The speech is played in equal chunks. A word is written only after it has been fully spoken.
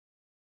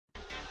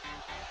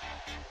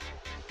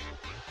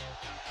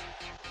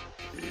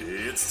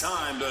It's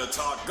time to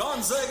talk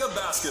Gonzaga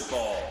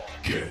basketball.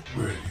 Get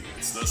ready.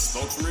 It's the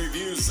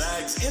Spokesman-Review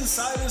Zags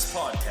Insiders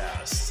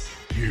Podcast.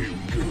 Here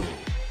we go.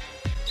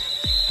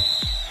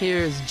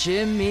 Here's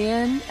Jim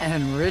Meehan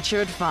and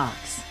Richard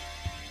Fox.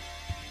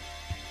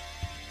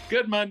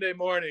 Good Monday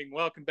morning.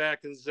 Welcome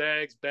back to the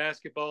Zags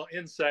Basketball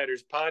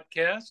Insiders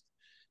Podcast.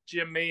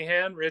 Jim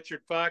Meehan,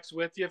 Richard Fox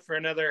with you for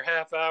another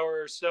half hour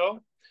or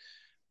so.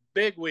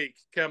 Big week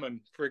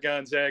coming for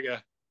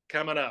Gonzaga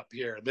coming up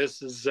here.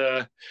 This is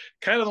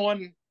kind of the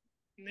one,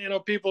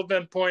 people have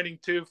been pointing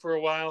to for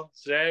a while.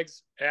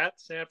 Zags at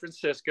San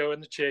Francisco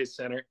in the Chase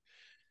Center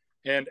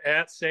and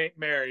at St.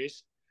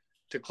 Mary's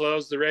to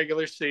close the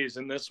regular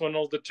season. This one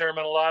will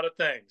determine a lot of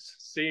things.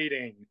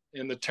 Seeding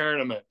in the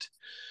tournament.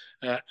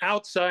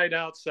 Outside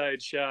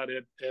shot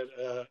at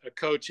a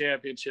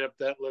co-championship.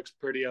 That looks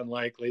pretty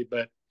unlikely,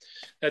 but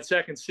that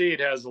second seed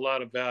has a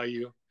lot of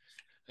value.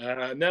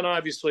 And then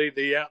obviously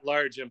the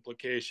at-large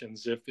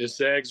implications. If the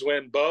Zags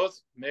win both,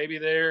 maybe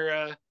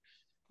they're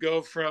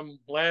go from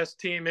last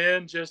team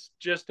in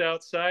just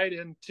outside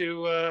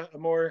into a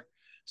more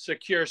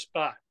secure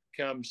spot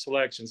come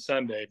Selection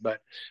Sunday. But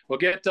we'll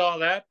get to all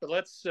that. But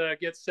let's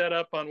get set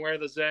up on where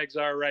the Zags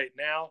are right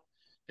now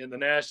in the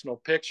national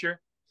picture.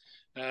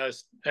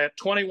 At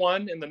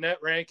 21 in the net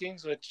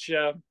rankings, which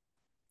I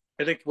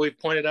think we've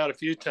pointed out a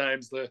few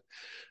times.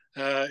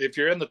 If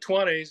you're in the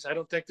 20s, I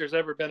don't think there's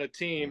ever been a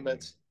team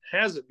that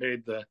hasn't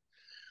made the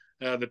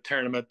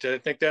tournament. I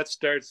think that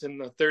starts in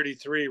the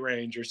 33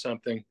 range or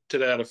something to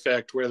that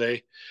effect, where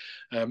they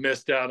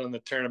missed out on the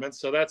tournament.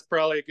 So that's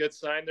probably a good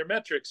sign. Their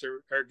metrics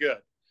are good.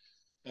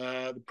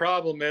 The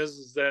problem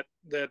is that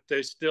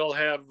they still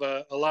have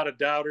a lot of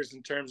doubters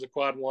in terms of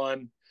quad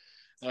one,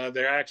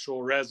 their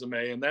actual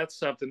resume, and that's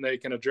something they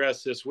can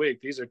address this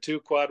week. These are two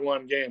quad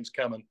one games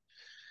coming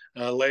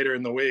later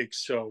in the week,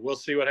 so we'll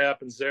see what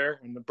happens there.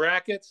 In the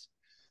brackets,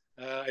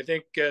 I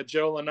think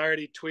Joe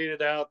Lenardi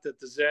tweeted out that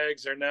the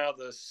Zags are now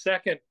the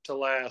second to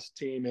last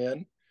team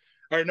in.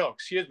 Or no,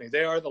 excuse me,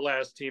 they are the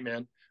last team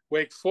in.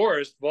 Wake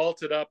Forest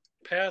vaulted up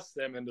past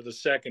them into the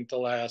second to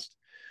last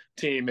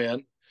team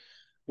in.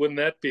 Wouldn't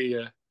that be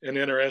an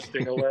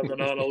interesting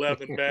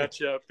 11-on-11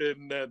 matchup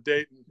in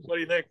Dayton? What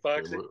do you think,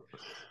 Foxy?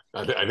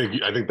 I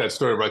think that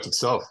story writes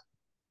itself.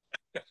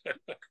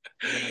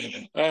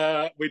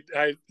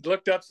 I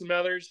looked up some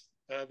others.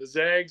 The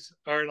Zags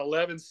are an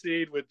 11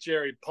 seed with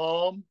Jerry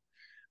Palm,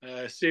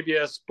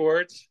 CBS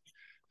Sports.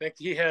 I think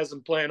he has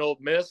them playing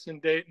Old Miss in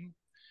Dayton.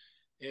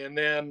 And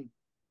then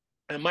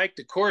Mike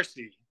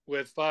DeCourcy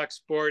with Fox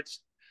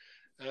Sports.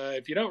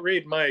 If you don't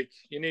read Mike,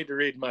 you need to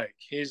read Mike.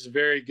 He's a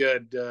very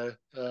good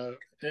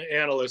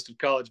analyst of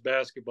college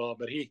basketball,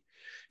 but he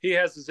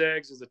has the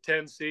Zags as a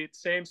 10 seed,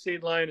 same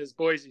seed line as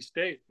Boise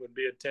State would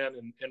be a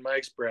 10 in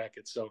Mike's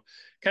bracket. So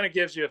kind of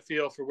gives you a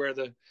feel for where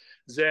the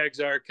Zags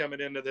are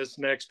coming into this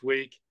next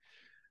week.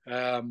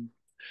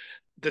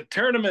 The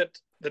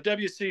tournament, the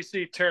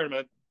WCC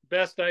tournament,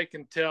 best I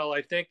can tell,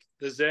 I think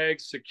the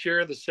Zags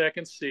secure the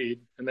second seed,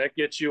 and that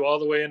gets you all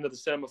the way into the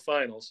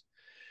semifinals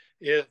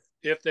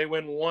if they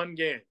win one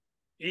game,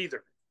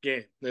 either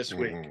game this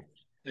week.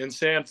 And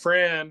San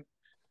Fran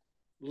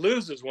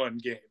loses one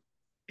game,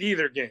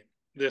 either game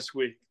this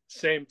week.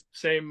 Same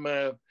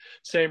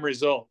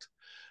result.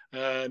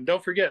 And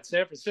don't forget,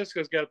 San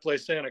Francisco's got to play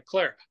Santa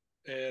Clara,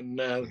 and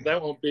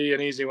that won't be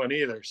an easy one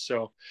either.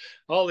 So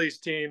all these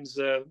teams,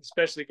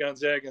 especially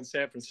Gonzaga and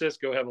San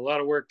Francisco, have a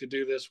lot of work to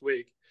do this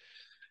week.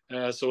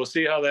 So we'll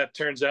see how that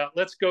turns out.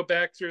 Let's go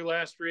back through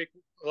last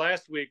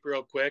week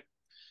real quick.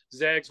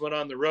 Zags went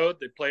on the road.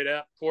 They played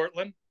at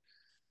Portland.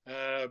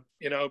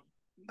 Shante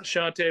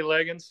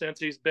Leggins, since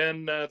he's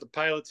been the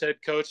Pilots head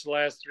coach the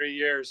last 3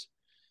 years,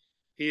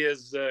 he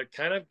has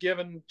kind of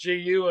given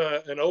GU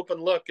an open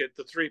look at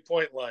the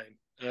three-point line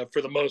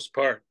for the most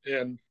part.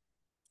 And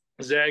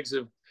Zags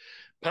have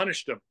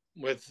punished them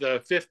with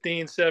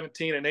 15,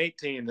 17, and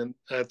 18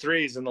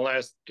 threes in the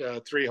last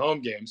three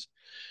home games.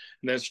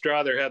 And then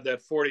Strother had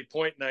that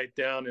 40-point night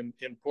down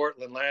in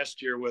Portland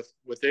last year with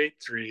 8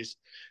 threes.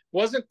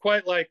 Wasn't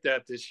quite like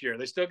that this year.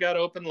 They still got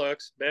open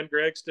looks. Ben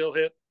Gregg still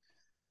hit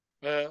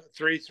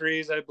 3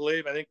 threes, I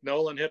believe. I think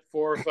Nolan hit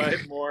 4 or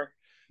 5 more.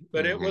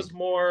 But it was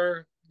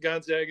more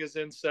Gonzaga's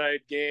inside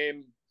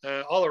game,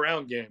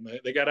 all-around game.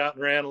 They got out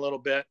and ran a little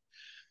bit.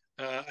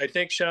 I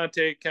think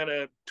Shante kind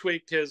of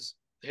tweaked his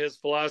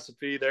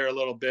philosophy there a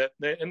little bit.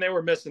 And they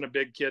were missing a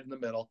big kid in the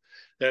middle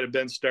that had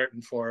been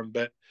starting for him.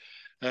 But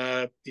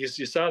you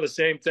saw the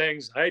same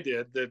things I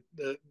did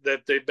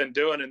that they've been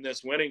doing in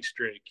this winning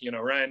streak.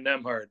 Ryan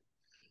Nembhard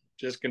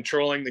just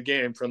controlling the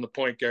game from the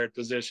point guard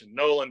position.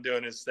 Nolan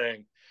doing his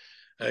thing.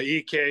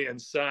 EK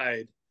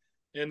inside.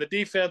 And the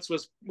defense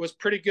was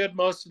pretty good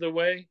most of the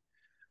way.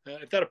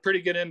 I thought a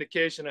pretty good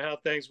indication of how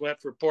things went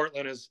for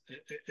Portland is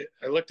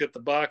I looked at the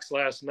box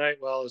last night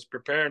while I was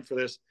preparing for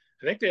this.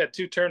 I think they had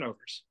 2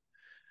 turnovers.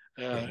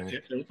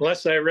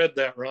 Unless I read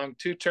that wrong,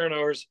 2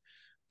 turnovers.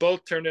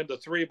 Both turned into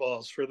 3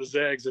 balls for the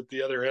Zags at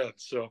the other end.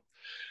 So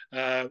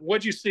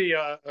what'd you see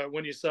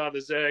when you saw the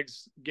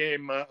Zags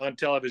game on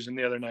television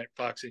the other night,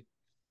 Foxy?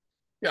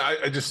 Yeah,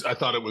 I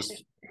thought it was,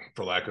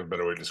 for lack of a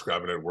better way of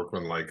describing it,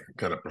 workman-like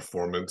kind of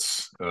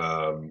performance.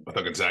 I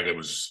thought Gonzaga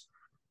was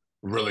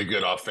really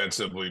good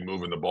offensively,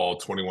 moving the ball,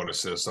 21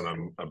 assists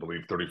on, I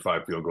believe,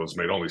 35 field goals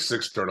made, only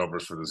 6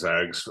 turnovers for the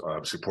Zags.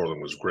 Obviously,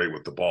 Portland was great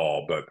with the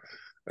ball, but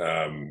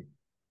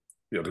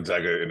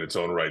Gonzaga in its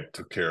own right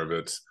took care of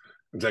it.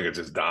 Gonzaga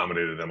just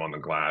dominated them on the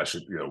glass.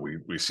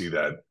 We see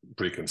that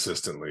pretty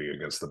consistently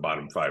against the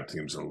bottom 5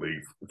 teams in the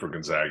league for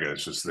Gonzaga.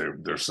 It's just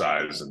their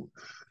size and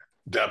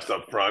depth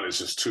up front is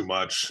just too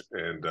much,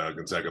 and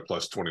Gonzaga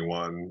plus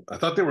 21. I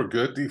thought they were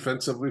good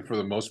defensively for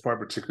the most part,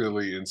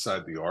 particularly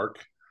inside the arc.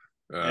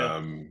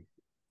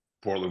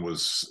 Portland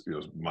was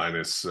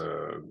minus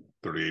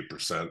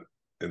 38%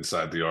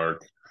 inside the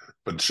arc,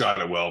 but shot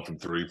it well from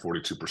 3,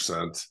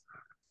 42%,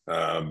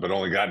 but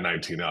only got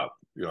 19 up.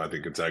 I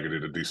think Gonzaga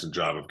did a decent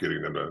job of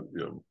getting them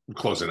to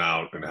closing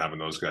out and having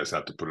those guys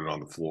have to put it on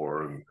the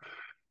floor.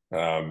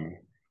 And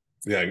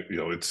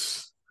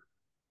it's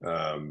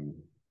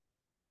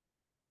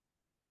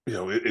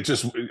it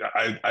just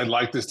I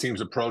like this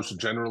team's approach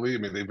generally. I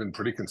mean, they've been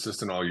pretty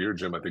consistent all year,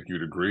 Jim. I think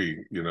you'd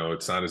agree.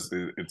 It's not as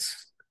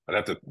I'd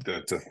have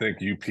to think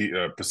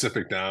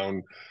Pacific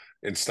down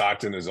in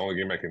Stockton is the only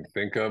game I can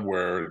think of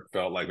where it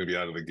felt like maybe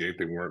out of the gate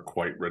they weren't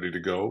quite ready to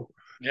go.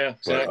 Yeah,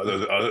 exactly.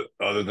 But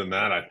other than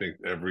that, I think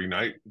every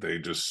night they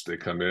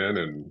come in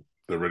and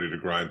they're ready to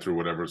grind through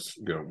whatever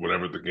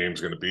the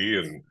game's going to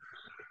be.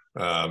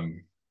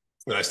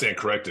 And I stand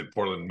corrected.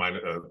 Portland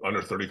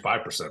under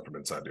 35% from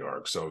inside the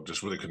arc, so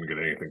just really couldn't get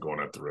anything going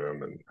at the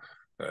rim. And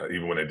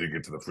even when they did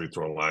get to the free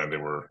throw line,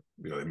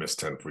 they missed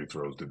 10 free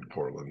throws. Did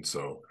Portland?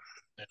 So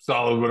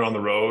solid win on the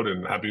road,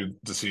 and happy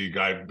to see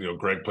Greg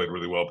played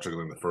really well,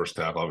 particularly in the first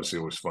half. Obviously,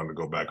 it was fun to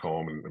go back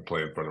home and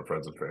play in front of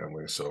friends and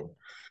family. So,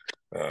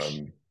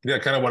 kind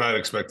of what I'd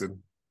expected.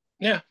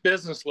 Yeah,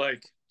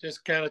 business-like.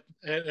 Just kind of,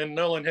 and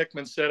Nolan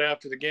Hickman said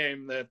after the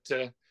game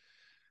that.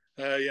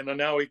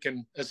 Now we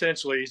can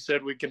essentially, he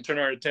said, we can turn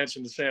our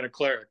attention to Santa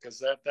Clara because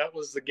that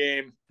was the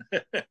game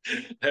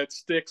that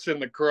sticks in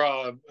the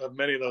craw of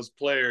many of those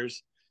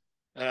players.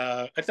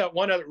 I thought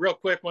one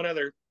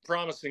other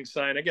promising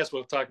sign, I guess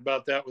we'll talk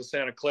about that with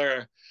Santa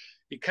Clara.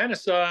 You kind of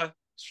saw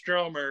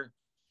Stromer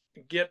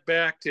get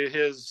back to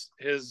his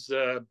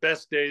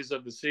best days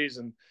of the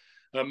season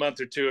a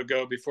month or two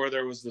ago before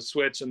there was the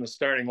switch in the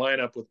starting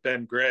lineup with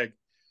Ben Gregg.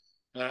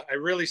 I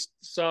really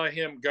saw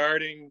him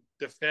guarding,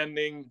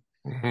 defending,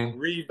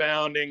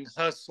 rebounding,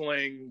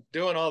 hustling,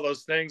 doing all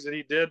those things that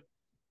he did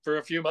for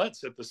a few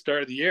months at the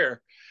start of the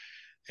year.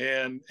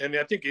 And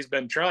I think he's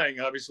been trying,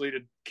 obviously,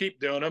 to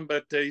keep doing them,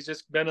 but he's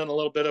just been in a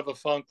little bit of a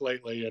funk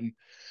lately. And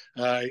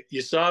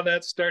you saw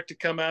that start to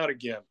come out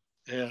again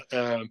in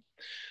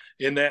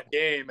that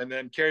game, and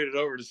then carried it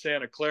over to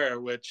Santa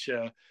Clara, which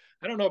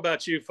I don't know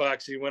about you,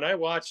 Foxy. When I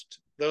watched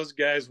those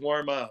guys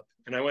warm up,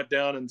 and I went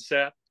down and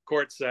sat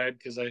courtside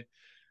because I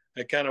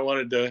kind of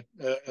wanted to,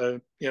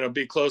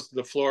 be close to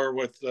the floor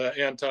with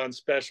Anton's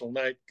special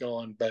night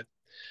going. But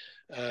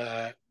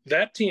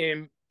that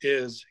team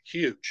is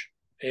huge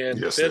and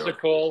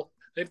physical.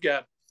 They've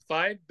got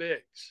 5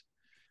 bigs.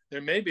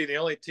 They may be the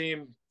only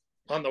team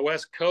on the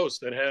West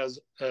Coast that has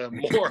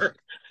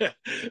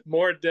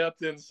more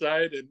depth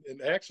inside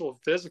and actual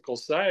physical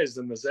size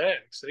than the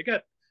Zags. They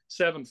got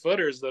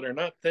 7-footers that are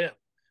not thin.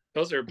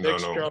 Those are big,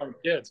 strong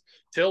kids.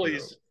 Tilly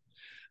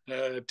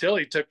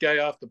took guy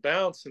off the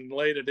bounce and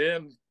laid it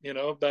in,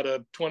 about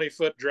a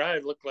 20-foot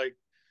drive, looked like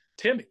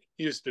Timmy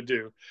used to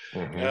do.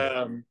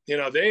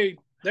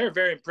 They're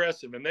very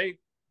impressive, and they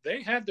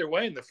had their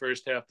way in the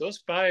first half.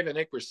 Those 5, I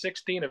think, were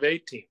 16 of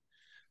 18,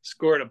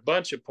 scored a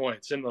bunch of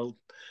points in the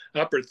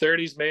upper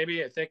 30s,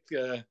 maybe. I think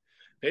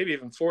maybe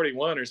even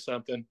 41 or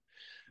something.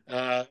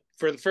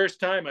 For the first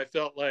time, I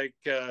felt like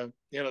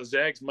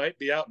Zags might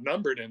be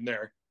outnumbered in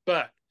there,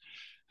 but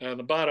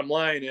the bottom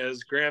line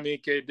is Graham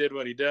Ike did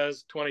what he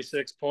does,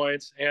 26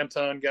 points.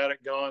 Anton got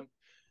it going.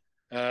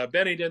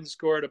 Benny didn't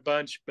score it a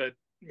bunch, but,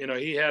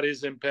 he had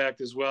his impact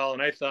as well.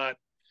 And I thought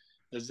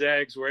the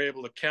Zags were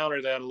able to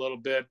counter that a little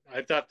bit.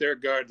 I thought their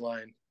guard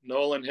line,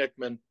 Nolan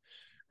Hickman,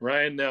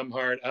 Ryan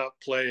Nemhart,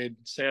 outplayed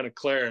Santa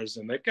Clara's,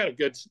 and they've got a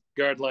good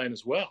guard line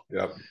as well.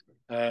 Yep.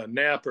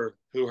 Napper,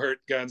 who hurt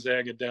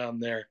Gonzaga down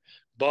there.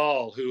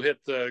 Ball, who hit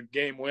the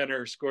game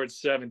winner, scored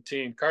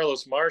 17.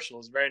 Carlos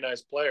Marshall is a very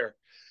nice player.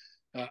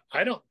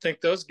 I don't think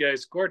those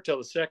guys scored till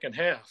the second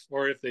half,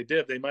 or if they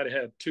did, they might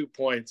have had 2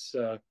 points.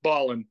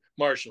 Ball and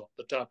Marshall,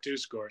 the top 2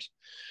 scores,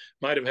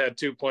 might have had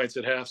 2 points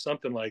at half,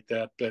 something like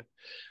that. But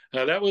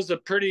that was a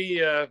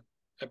pretty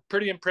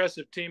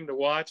impressive team to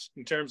watch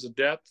in terms of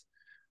depth,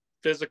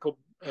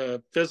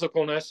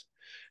 physicalness,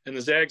 and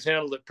the Zags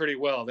handled it pretty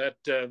well. That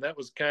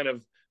was kind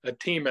of a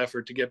team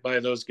effort to get by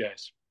those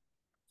guys.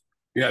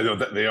 Yeah,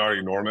 they are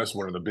enormous.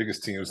 One of the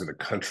biggest teams in the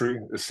country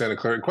is Santa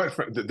Clara. And quite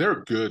frankly, they're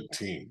a good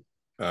team.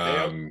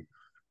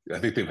 I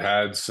think they've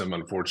had some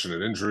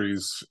unfortunate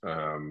injuries.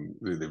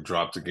 They've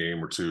dropped a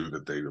game or two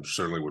that they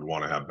certainly would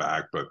want to have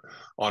back. But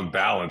on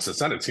balance,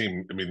 it's not a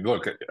team. I mean,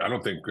 look, I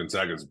don't think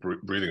Gonzaga is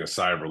breathing a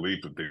sigh of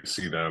relief if they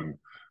see them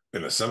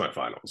in the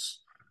semifinals.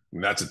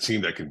 And that's a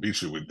team that can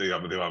beat you. They've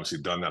obviously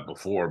done that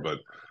before, but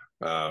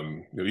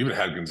even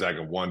had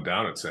Gonzaga 1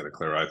 down at Santa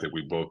Clara, I think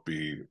we'd both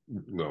be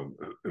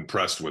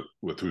impressed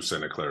with who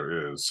Santa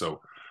Clara is. So,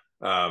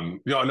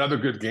 another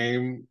good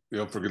game,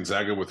 for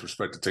Gonzaga with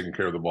respect to taking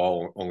care of the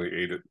ball.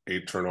 Only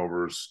eight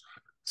turnovers,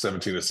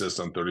 17 assists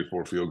on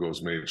 34 field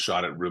goals made.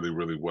 Shot it really,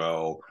 really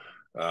well.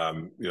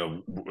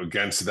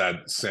 Against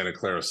that Santa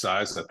Clara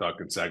size, I thought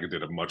Gonzaga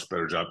did a much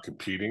better job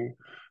competing.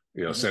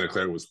 Santa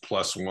Clara was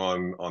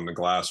 +1 on the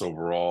glass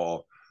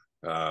overall,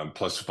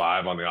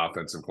 +5 on the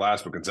offensive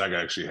glass, but Gonzaga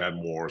actually had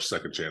more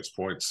second chance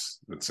points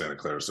than Santa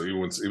Clara. So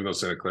even though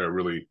Santa Clara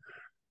really,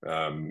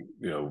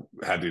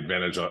 had the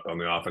advantage on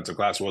the offensive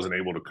glass, wasn't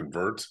able to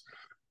convert.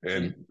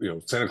 And,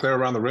 Santa Clara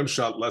around the rim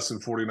shot less than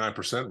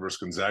 49% versus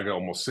Gonzaga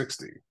almost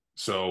 60.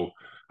 So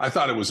I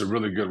thought it was a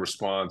really good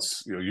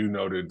response. You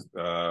noted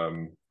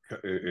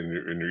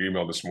in your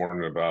email this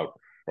morning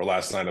or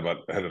last night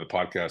ahead of the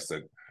podcast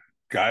that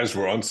guys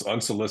were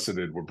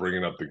unsolicited were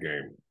bringing up the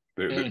game.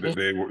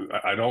 They were.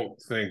 I don't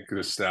think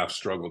this staff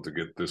struggled to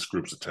get this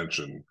group's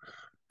attention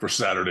for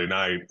Saturday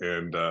night,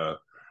 and I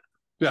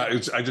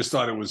just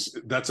thought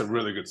that's a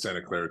really good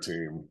Santa Clara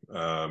team.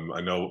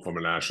 I know from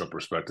a national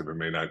perspective, it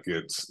may not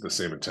get the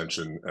same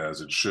attention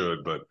as it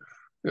should, but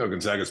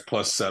Gonzaga's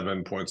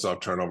 +7 points off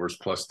turnovers,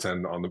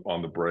 +10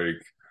 on the break.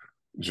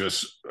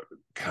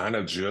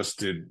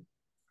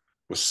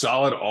 Was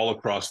solid all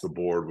across the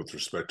board with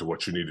respect to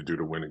what you need to do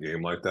to win a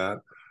game like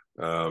that.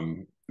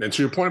 And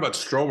to your point about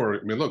Stromer,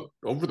 I mean, look,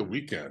 over the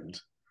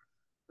weekend,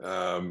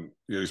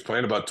 he's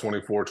playing about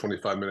 24,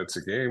 25 minutes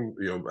a game,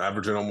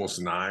 averaging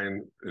almost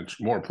 9, and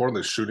more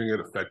importantly, shooting it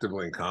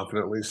effectively and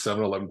confidently,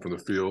 7-11 from the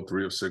field,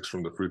 3 of 6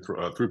 from the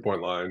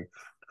three-point line,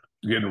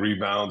 getting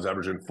rebounds,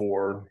 averaging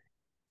 4.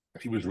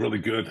 He was really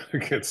good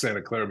against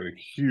Santa Clara. I mean,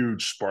 a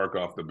huge spark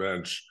off the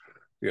bench.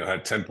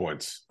 Had 10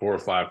 points, 4 or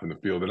 5 from the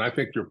field. And I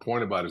think your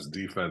point about his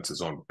defense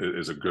is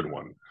a good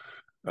one.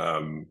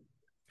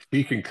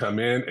 He can come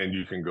in and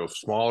you can go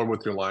smaller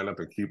with your lineup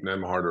and keep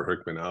Nembhard or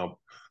Hickman out.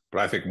 But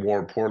I think more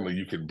importantly,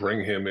 you could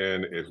bring him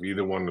in if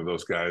either one of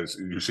those guys,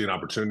 you see an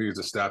opportunity as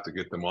a staff to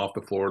get them off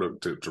the floor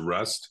to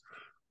rest,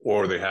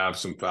 or they have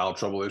some foul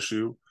trouble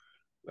issue.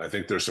 I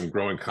think there's some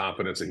growing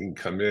confidence that he can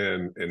come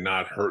in and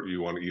not hurt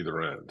you on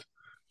either end.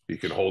 He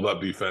can hold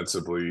up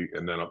defensively,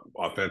 and then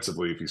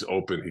offensively, if he's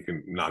open, he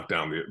can knock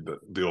down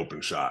the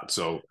open shot.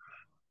 So,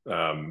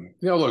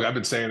 look, I've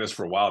been saying this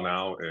for a while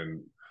now,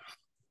 and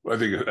I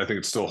think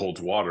it still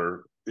holds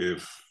water.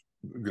 If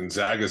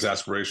Gonzaga's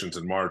aspirations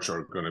in March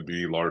are going to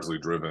be largely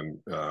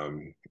driven,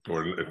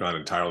 or if not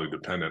entirely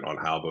dependent on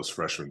how those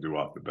freshmen do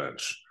off the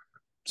bench.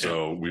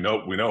 So we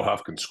know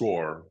Huff can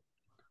score,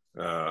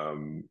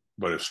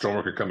 but if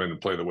Stromer could come in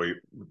and play the way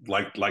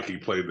like he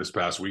played this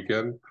past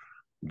weekend,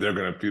 they're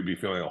going to be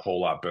feeling a whole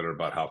lot better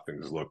about how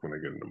things look when they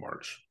get into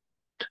March.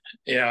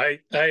 Yeah,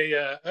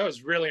 I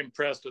was really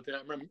impressed with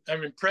that.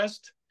 I'm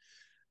impressed.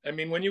 I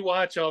mean, when you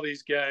watch all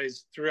these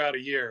guys throughout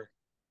a year,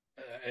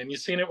 and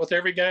you've seen it with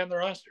every guy on the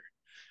roster,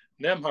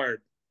 Nembhard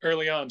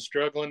early on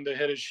struggling to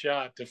hit his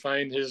shot, to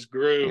find his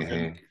groove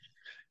and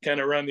kind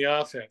of run the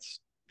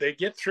offense. They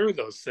get through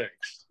those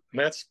things.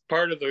 And that's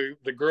part of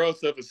the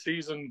growth of a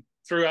season,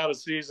 throughout a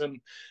season,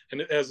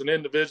 and as an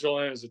individual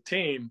and as a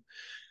team.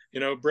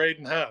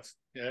 Braden Huff.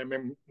 I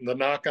mean, the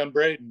knock on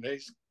Braden,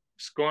 he's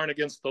scoring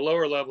against the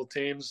lower level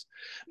teams,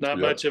 not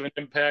much of an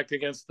impact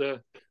against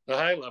the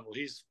high level.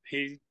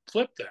 He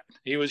flipped that.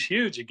 He was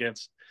huge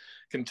against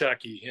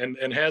Kentucky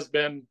and has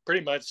been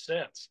pretty much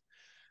since.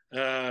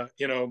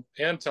 Anton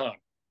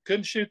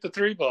couldn't shoot the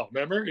 3-ball.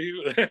 Remember?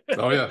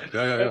 Oh yeah.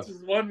 That's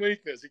his one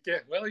weakness. He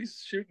can't. Well,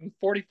 he's shooting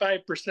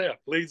 45%,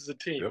 leads the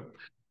team.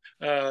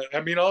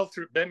 Yep. All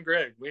through Ben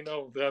Gregg, we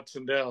know the ups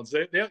and downs.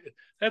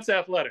 That's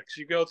athletics.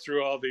 You go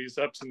through all these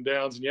ups and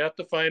downs, and you have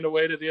to find a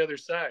way to the other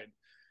side.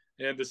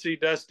 And to see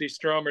Dusty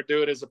Stromer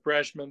do it as a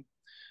freshman,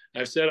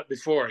 I've said it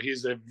before,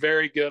 he's a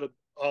very good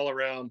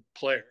all-around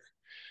player.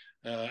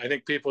 I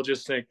think people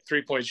just think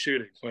three-point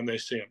shooting when they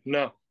see him.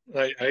 No,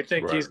 I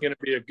think he's going to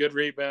be a good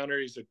rebounder.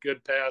 He's a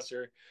good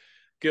passer,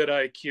 good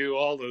IQ,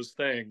 all those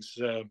things.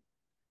 A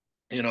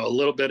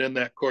little bit in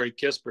that Corey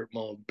Kispert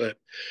mold. But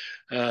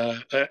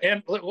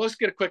and let's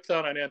get a quick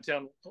thought on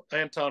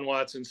Anton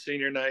Watson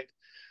senior night.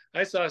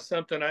 I saw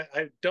something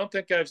I don't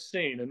think I've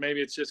seen, and maybe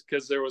it's just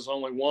because there was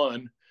only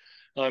one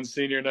on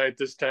senior night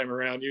this time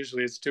around.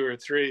 Usually it's 2 or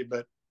 3,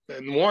 but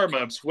in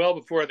warm-ups well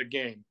before the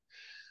game.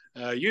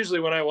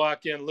 Usually when I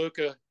walk in,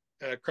 Luka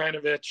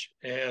Krajinovic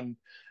and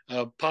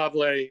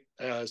Pavle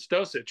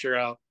Stosic are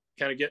out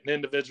kind of getting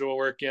individual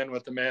work in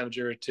with the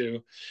manager or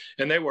two.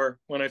 And they were,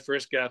 when I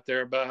first got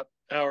there, about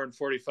an hour and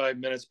 45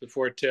 minutes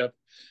before tip.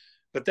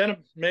 But then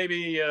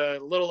maybe a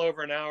little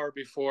over an hour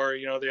before,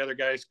 the other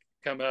guys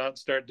come out and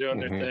start doing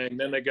their thing.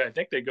 Then I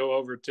think they go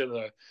over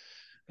to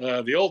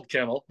the old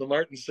kennel, the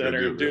Martin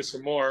Center, and do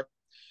some more.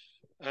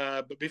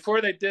 But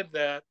before they did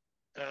that,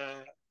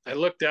 I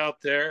looked out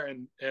there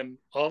and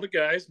all the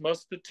guys,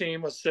 most of the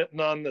team was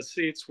sitting on the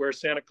seats where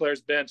Santa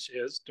Clara's bench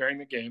is during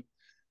the game.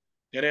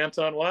 And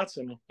Anton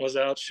Watson was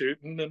out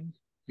shooting and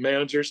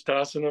manager's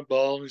tossing a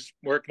ball, he's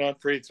working on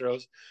free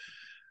throws.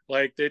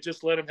 Like, they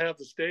just let him have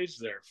the stage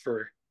there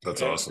for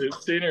That's awesome.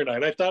 his senior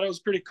night. I thought it was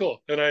pretty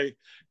cool. And I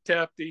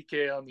tapped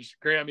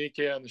Graham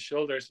EK on the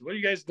shoulder. I said, "What are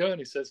you guys doing?"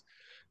 He says,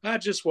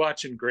 "Just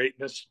watching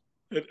greatness."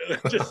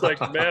 Just like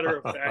matter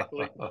of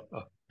factly.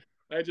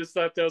 I just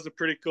thought that was a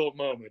pretty cool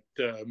moment.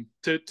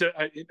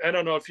 I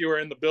don't know if you were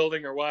in the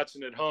building or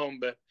watching at home,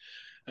 but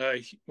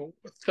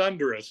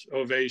thunderous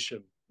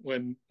ovation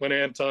when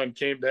Anton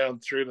came down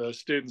through the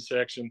student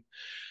section,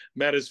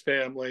 met his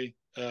family.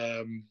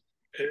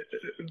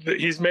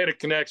 He's made a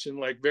connection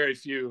like very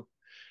few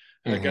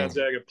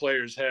Gonzaga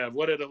players have.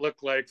 What did it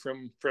look like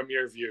from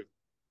your view?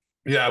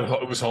 Yeah,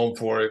 I was home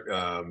for it.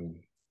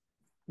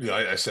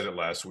 I said it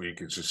last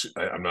week. It's just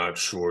I'm not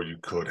sure you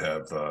could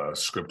have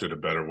scripted a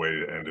better way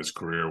to end his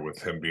career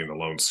with him being a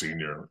lone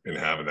senior and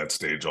having that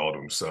stage all to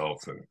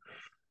himself. And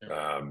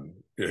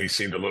he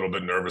seemed a little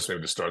bit nervous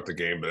maybe to start the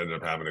game, but ended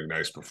up having a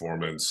nice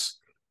performance.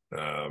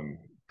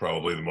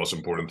 Probably the most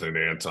important thing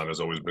to Anton has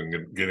always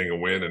been getting a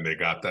win, and they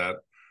got that.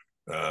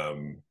 I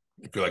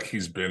feel like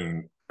he's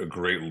been a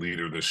great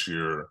leader this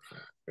year,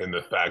 and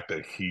the fact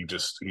that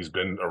he's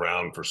been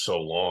around for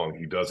so long,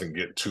 he doesn't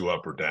get too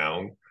up or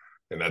down.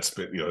 And that's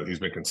been, he's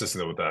been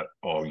consistent with that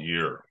all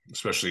year,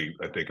 especially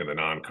I think in the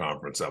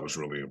non-conference. That was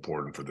really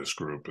important for this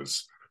group,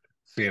 is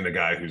seeing a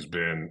guy who's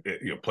been,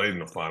 played in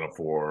the Final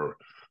Four,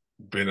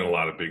 been in a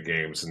lot of big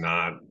games,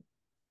 not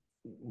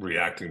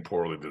reacting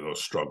poorly to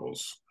those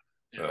struggles.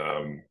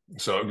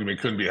 So,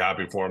 couldn't be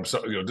happy for him.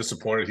 So,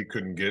 disappointed he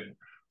couldn't get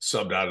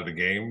subbed out of the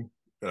game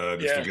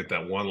to get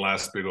that one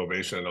last big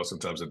ovation. I know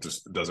sometimes it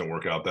just doesn't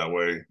work out that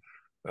way.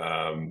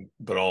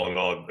 But all in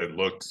all, it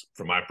looked,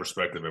 from my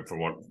perspective and from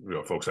what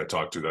folks I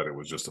talked to, that it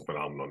was just a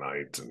phenomenal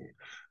night, and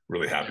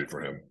really happy for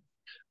him.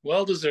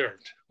 Well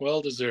deserved.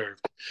 Let's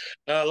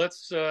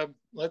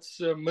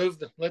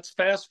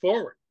fast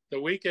forward the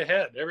week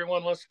ahead.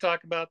 Everyone wants to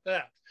talk about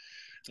that.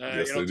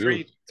 Yes, they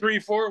do.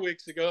 4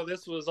 weeks ago,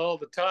 this was all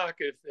the talk.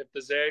 If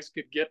the Zags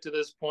could get to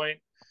this point,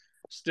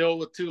 still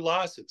with 2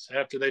 losses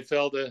after they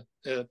fell to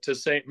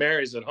St.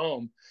 Mary's at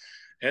home,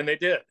 and they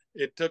did.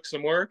 It took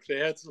some work. They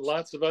had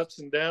lots of ups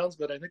and downs,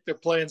 but I think they're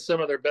playing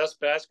some of their best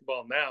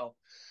basketball now.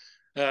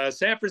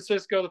 San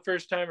Francisco, the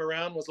first time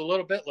around, was a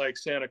little bit like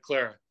Santa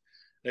Clara.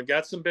 They've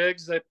got some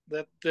bigs that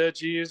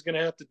GU is going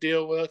to have to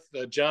deal with.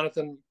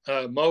 Jonathan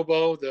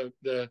Mobo,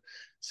 the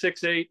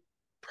 6'8",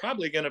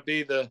 probably going to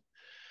be the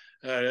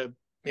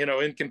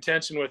in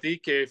contention with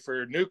Ike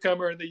for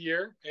newcomer of the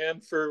year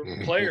and for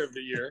player of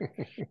the year.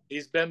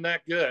 He's been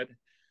that good.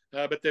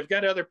 But they've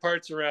got other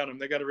parts around him.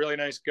 They got a really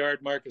nice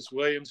guard, Marcus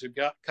Williams, who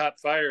caught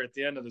fire at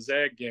the end of the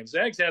Zag game.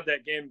 Zags had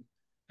that game,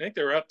 I think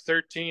they were up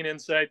 13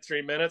 inside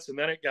 3 minutes, and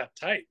then it got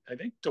tight. I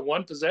think to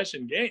 1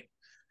 possession game.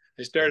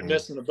 They started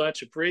missing a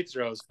bunch of free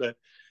throws. But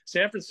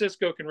San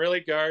Francisco can really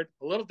guard.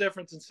 A little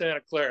different than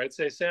Santa Clara. I'd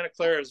say Santa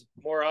Clara is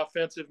more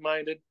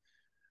offensive-minded,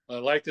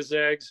 like the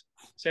Zags.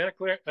 San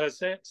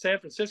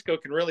Francisco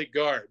can really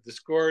guard. The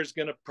score is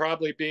going to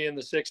probably be in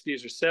the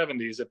 60s or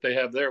 70s if they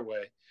have their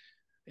way.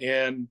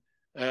 And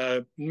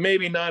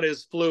maybe not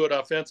as fluid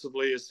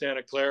offensively as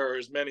Santa Clara, or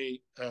as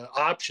many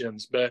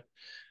options, but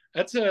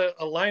that's a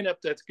lineup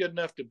that's good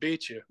enough to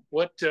beat you.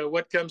 What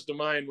comes to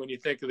mind when you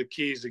think of the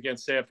keys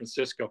against San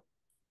Francisco?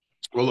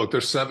 Well, look, they're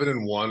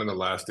 7-1 in the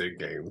last 8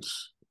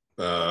 games.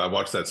 I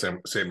watched that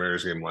St.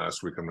 Mary's game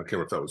last week. I can't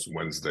remember if that was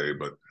Wednesday,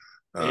 but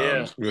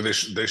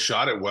they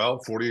shot it well,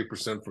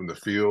 48% from the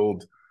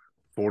field,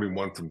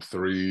 41 from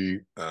 3,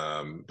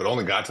 but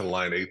only got to the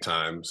line 8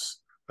 times.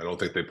 I don't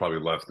think they probably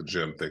left the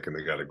gym thinking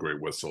they got a great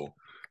whistle,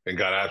 and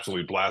got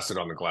absolutely blasted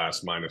on the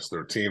glass,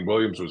 -13.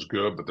 Williams was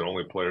good, but the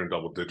only player in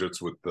double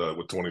digits with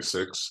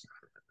 26.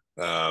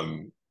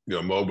 Mobu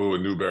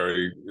and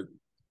Newberry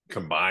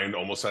combined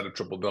almost had a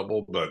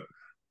triple-double, but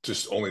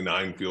just only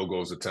 9 field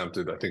goals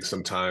attempted. I think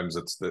sometimes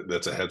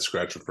that's a head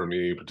scratcher for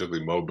me,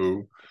 particularly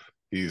Mobu.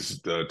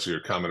 He's, to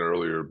your comment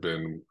earlier,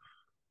 been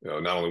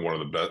not only one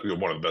of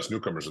the best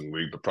newcomers in the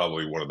league, but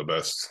probably one of the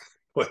best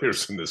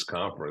players in this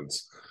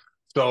conference.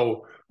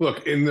 So,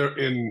 look, in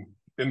the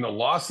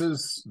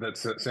losses that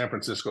San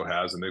Francisco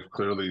has, and they've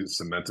clearly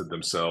cemented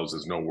themselves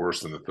as no worse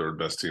than the 3rd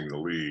best team in the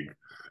league,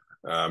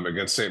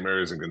 against St.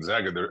 Mary's and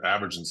Gonzaga, they're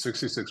averaging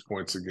 66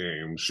 points a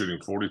game, shooting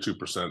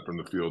 42% from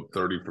the field,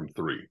 30 from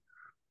 3,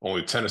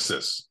 only 10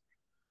 assists.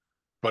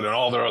 But in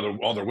all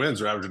their wins,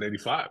 they're averaging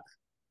 85.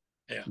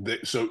 Yeah.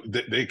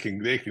 They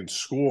can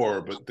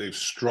score, but they've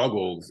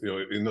struggled.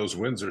 In those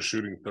wins, they're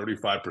shooting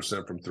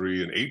 35% from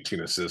 3 and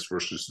 18 assists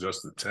versus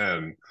just the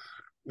 10.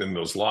 In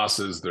those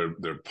losses,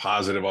 they're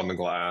positive on the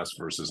glass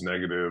versus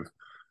negative.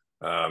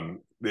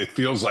 It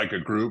feels like a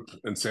group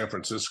in San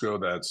Francisco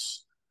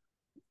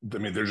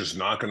they're just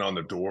knocking on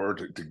the door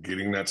to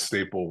getting that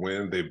staple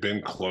win. They've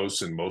been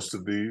close in most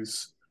of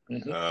these.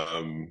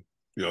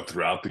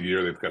 Throughout the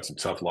year, they've got some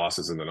tough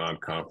losses in the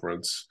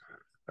non-conference.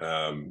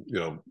 In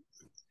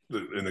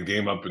the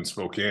game up in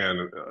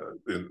Spokane,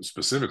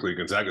 specifically,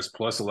 Gonzaga's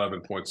plus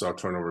 11 points off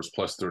turnovers,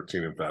 plus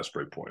 13 in fast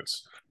break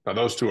points. Now,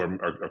 those two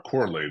are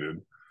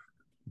correlated.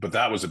 but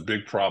that was a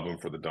big problem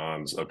for the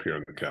Dons up here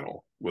in the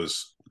kennel,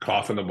 was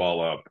coughing the ball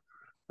up,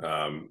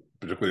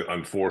 particularly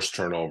unforced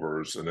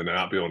turnovers, and then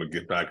not be able to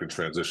get back in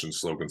transition,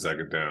 slow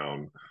Gonzaga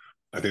down.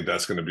 I think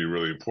that's going to be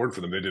really important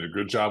for them. They did a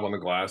good job on the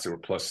glass. They were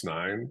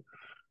 +9.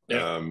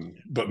 Yeah.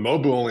 But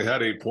Mobu only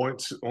had 8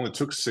 points, only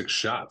took 6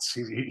 shots.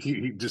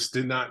 He just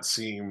did not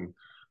seem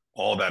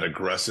all that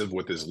aggressive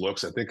with his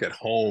looks. I think at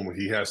home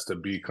he has to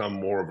become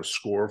more of a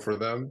scorer for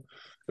them.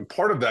 And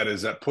part of that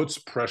is that puts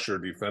pressure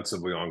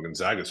defensively on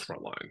Gonzaga's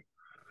front line.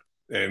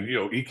 And,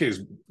 Ike's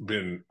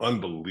been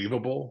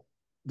unbelievable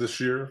this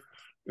year,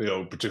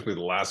 particularly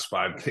the last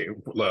 5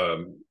 games.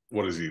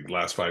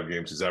 Last 5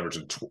 games, he's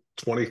averaging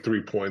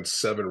 23 points,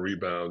 7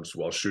 rebounds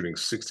while shooting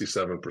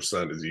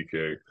 67% as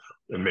Ike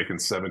and making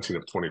 17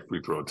 of 20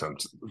 free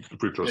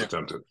throws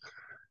attempted.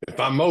 If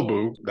I'm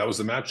Mobu, that was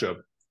the matchup,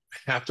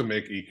 I have to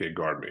make Ike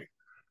guard me,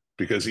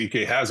 because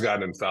Ike has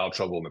gotten in foul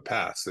trouble in the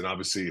past. And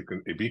obviously,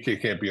 if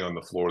Ike can't be on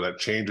the floor, that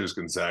changes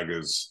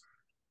Gonzaga's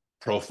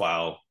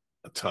profile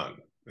a ton.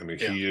 I mean,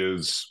 he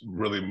is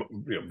really,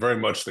 very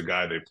much the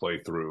guy they play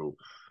through.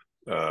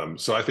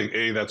 So I think,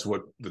 that's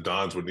what the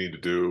Dons would need to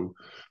do.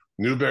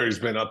 Newberry's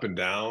been up and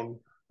down,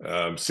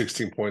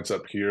 16 points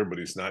up here, but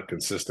he's not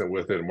consistent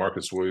with it.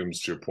 Marcus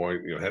Williams, to your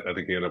point, I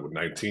think he ended up with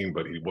 19,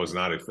 but he was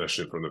not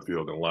efficient from the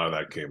field, and a lot of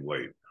that came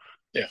late.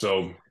 Yeah.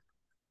 So,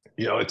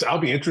 I'll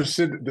be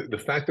interested. The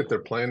fact that they're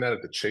playing that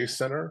at the Chase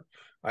Center,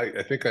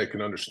 I think I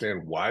can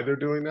understand why they're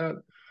doing that,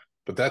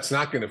 but that's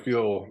not going to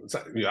feel.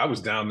 I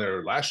was down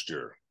there last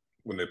year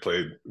when they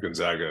played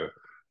Gonzaga,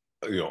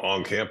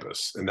 on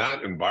campus, and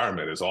that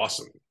environment is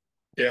awesome.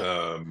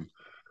 Yeah.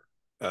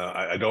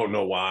 I don't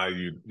know why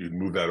you'd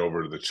move that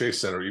over to the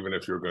Chase Center, even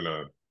if you're going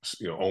to,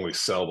 only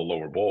sell the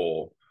lower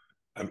bowl.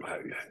 I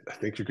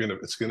think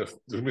there's going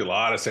to be a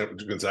lot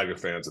of Gonzaga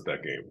fans at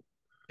that game.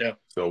 Yeah.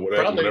 So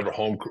whatever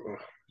home.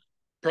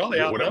 Probably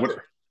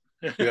outnumbered.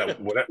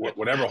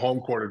 Whatever home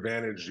court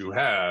advantage you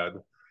had,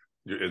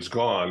 it's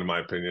gone, in my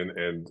opinion.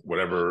 And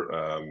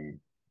whatever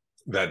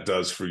that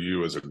does for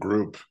you as a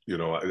group, you're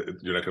not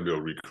going to be able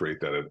to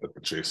recreate that at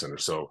the Chase Center.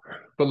 So,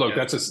 but look,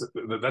 that's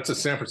a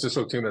San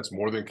Francisco team that's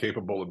more than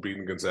capable of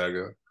beating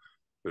Gonzaga.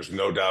 There's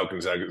no doubt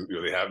Gonzaga,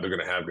 they're going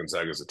to have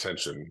Gonzaga's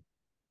attention.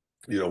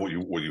 What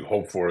you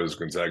hope for is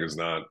Gonzaga's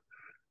not.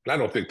 And I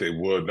don't think they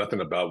would.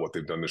 Nothing about what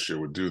they've done this year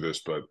would do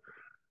this, but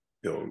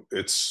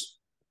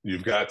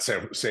you've got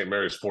St.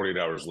 Mary's 48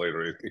 hours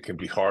later. It can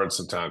be hard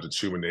sometimes. It's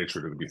human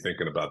nature to be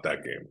thinking about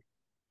that game.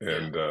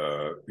 And,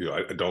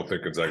 I don't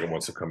think Gonzaga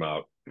wants to come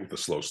out with a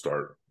slow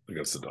start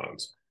against the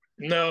Dons.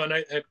 No, and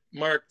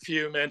Mark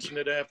Few mentioned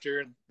it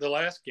after the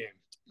last game.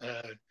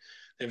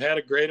 They've had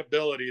a great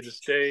ability to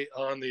stay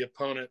on the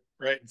opponent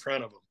right in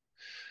front of them.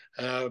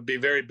 It would be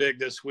very big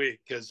this week,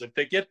 because if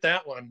they get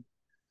that one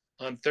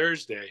on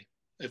Thursday,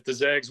 if the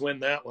Zags win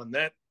that one,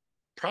 that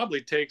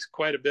probably takes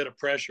quite a bit of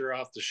pressure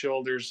off the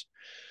shoulders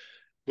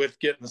with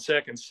getting the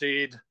second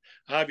seed.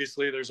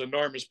 Obviously, there's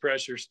enormous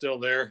pressure still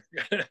there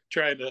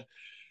trying to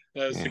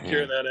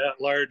secure that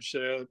at-large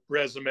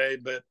resume,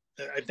 but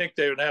I think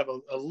they would have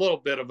a little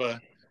bit of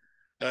a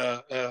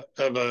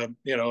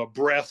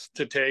breath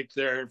to take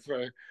there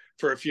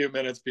for a few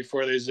minutes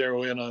before they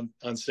zero in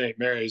on St.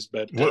 Mary's.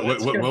 But will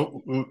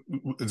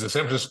the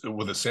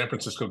San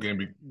Francisco game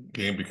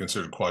be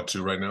considered quad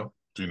 2 right now?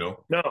 Do you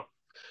know?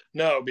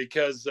 No,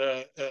 because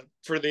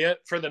for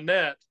the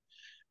net,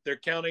 they're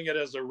counting it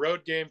as a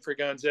road game for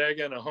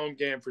Gonzaga and a home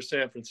game for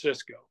San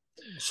Francisco.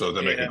 So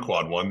they're making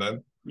quad 1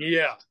 then?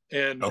 Yeah,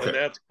 and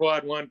that's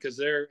quad 1,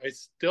 because I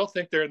still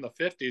think they're in the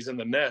 50s in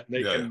the net.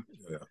 And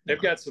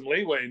they've got some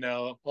leeway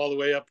now, all the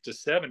way up to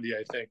 70,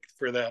 I think,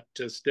 for that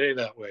to stay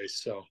that way.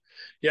 So,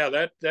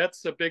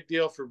 that's a big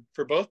deal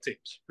for both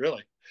teams,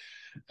 really.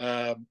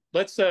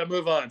 Let's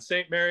move on.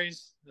 St.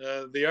 Mary's,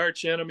 the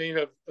arch enemy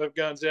of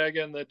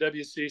Gonzaga and the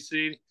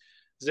WCC.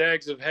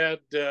 Zags have had,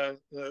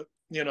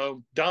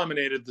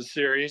 dominated the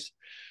series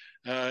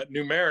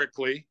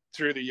numerically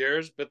through the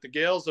years, but the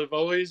Gales have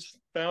always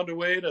found a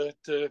way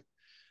to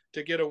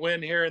get a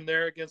win here and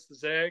there against the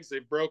Zags.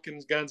 They've broken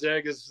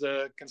Gonzaga's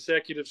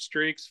consecutive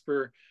streaks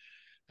for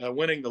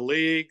winning the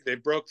league. They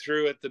broke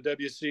through at the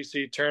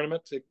WCC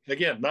tournament.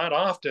 Again, not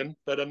often,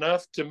 but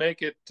enough to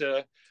make it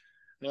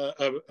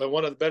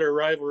one of the better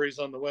rivalries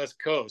on the West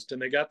Coast.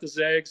 And they got the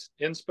Zags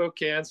in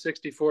Spokane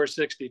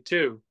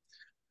 64-62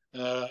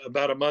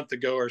 about a month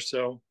ago or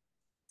so.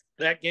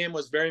 That game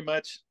was very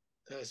much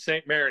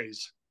St.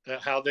 Mary's,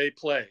 how they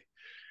play.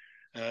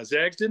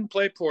 Zags didn't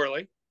play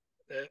poorly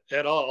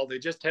at all. They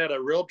just had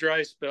a real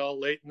dry spell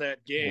late in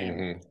that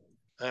game.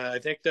 I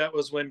think that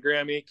was when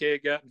Graham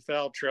Ike got in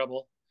foul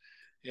trouble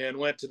and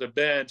went to the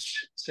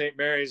bench. St.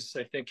 Mary's,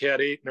 I think,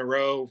 had 8 in a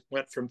row,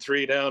 went from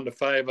 3 down to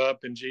 5 up,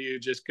 and GU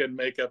just couldn't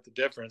make up the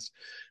difference.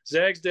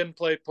 Zags didn't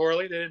play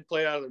poorly. They didn't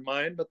play out of their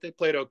mind, but they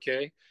played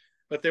okay.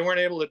 But they weren't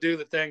able to do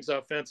the things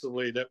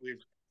offensively that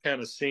we've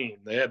kind of seen.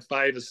 They had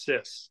 5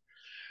 assists.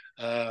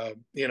 They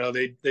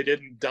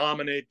didn't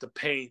dominate the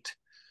paint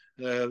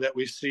that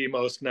we see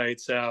most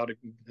nights out,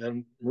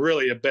 and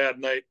really a bad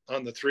night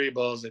on the 3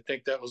 balls. I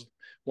think that was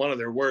one of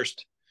their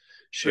worst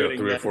shooting.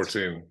 3 or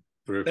 14.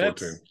 3 or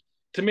 14.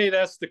 To me,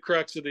 that's the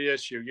crux of the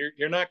issue.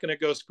 You're not going to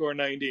go score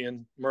 90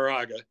 in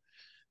Moraga,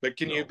 but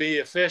can you be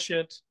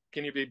efficient?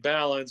 Can you be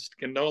balanced?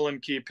 Can Nolan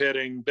keep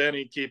hitting?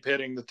 Benny keep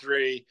hitting the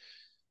three?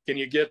 Can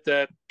you get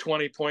that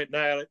 20-point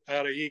night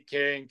out of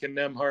EK? And can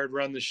Nemhard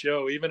run the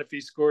show? Even if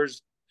he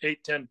scores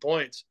 8-10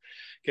 points,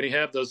 can he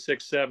have those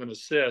 6-7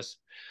 assists?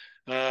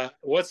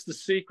 What's the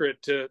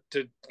secret to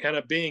kind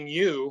of being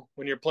you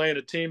when you're playing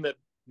a team that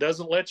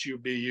doesn't let you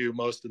be you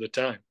most of the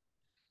time?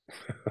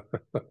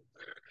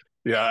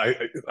 Yeah,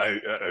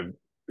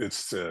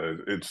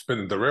 it's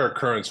been the rare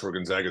occurrence where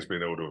Gonzaga's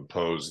been able to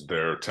impose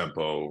their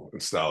tempo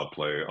and style of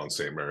play on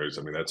St. Mary's.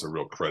 I mean, that's a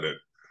real credit,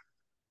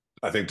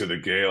 I think, to the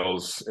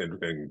Gales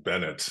and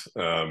Bennett.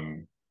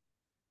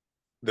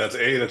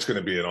 That's going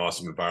to be an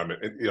awesome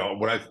environment. And,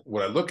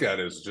 what I look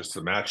at is just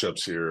the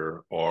matchups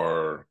here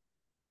are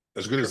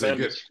as good as they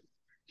get,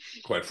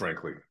 quite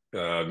frankly.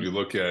 You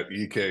look at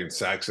EK and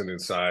Saxon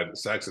inside.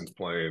 Saxon's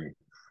playing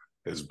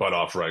his butt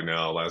off right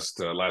now.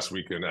 Last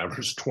weekend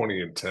averaged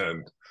 20 and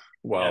 10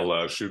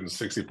 while shooting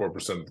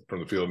 64% from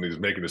the field, and he's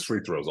making his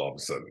free throws all of a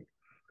sudden.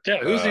 Yeah,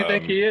 who's he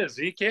think he is?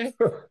 EK?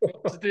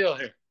 What's the deal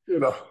here?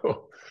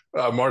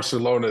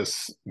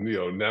 Marcelonis,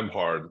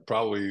 Nemhard,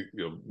 probably,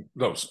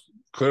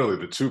 clearly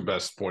the two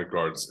best point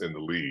guards in the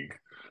league.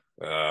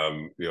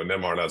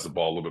 Nemhard has the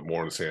ball a little bit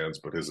more in his hands,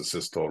 but his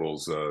assist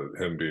totals,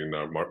 him being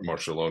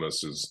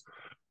Marcelonis,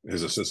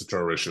 his assist to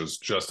turn ratio is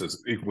just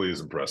as equally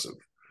as impressive.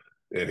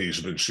 And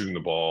he's been shooting the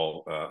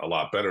ball a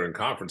lot better in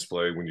conference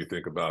play when you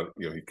think about,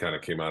 he kind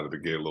of came out of the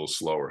gate a little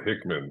slower.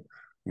 Hickman,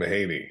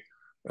 Meehan,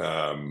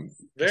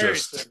 very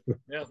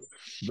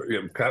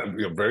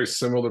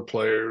similar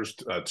players.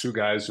 Two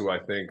guys who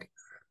I think,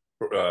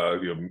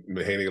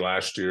 Meehan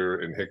last year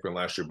and Hickman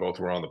last year both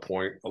were on the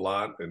point a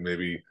lot, and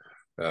maybe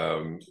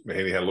Meehan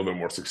had a little bit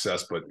more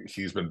success, but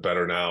he's been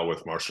better now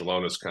with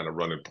Marcelonis kind of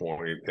running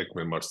point.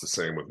 Hickman much the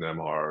same with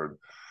Nemhard.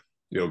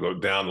 Go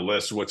down the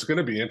list. What's going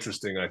to be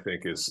interesting, I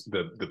think, is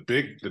the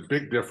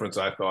big difference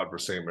I thought for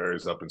St.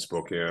 Mary's up in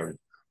Spokane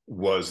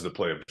was the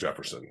play of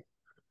Jefferson.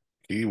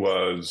 He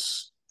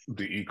was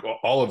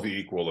all of the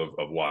equal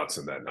of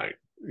Watson that night.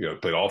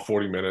 Played all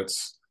 40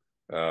 minutes.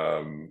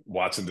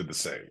 Watson did the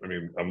same. I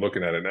mean, I'm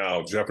looking at it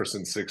now.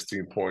 Jefferson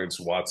 16 points,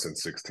 Watson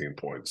 16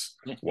 points.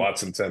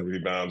 Watson 10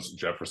 rebounds,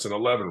 Jefferson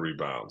 11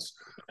 rebounds.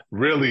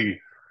 Really,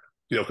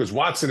 because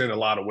Watson in a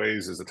lot of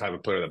ways is the type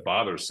of player that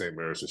bothers St.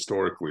 Mary's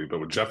historically,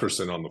 but with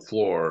Jefferson on the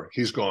floor,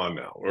 he's gone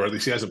now, or at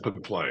least he hasn't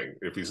been playing.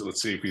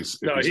 Let's see if he's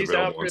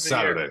available on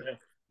Saturday.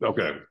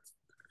 Okay.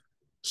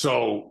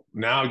 So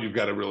now you've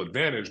got a real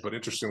advantage, but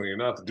interestingly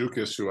enough,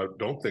 Dukas, who I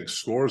don't think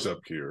scores up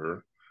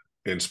here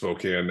in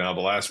Spokane, now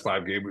the last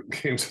 5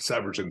 games it's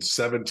averaging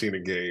 17 a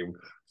game,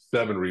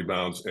 7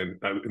 rebounds, and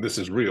this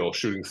is real,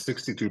 shooting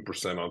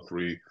 62% on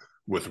 3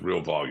 with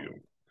real volume.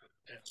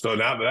 So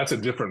now that's a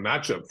different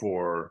matchup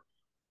for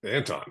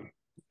Anton.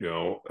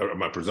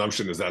 My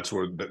presumption is that's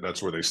where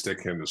they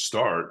stick him to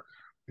start.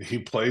 He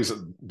plays.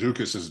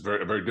 Dukas is a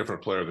very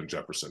different player than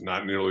Jefferson.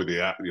 Not nearly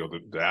the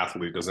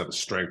athlete, doesn't have the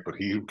strength, but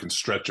he can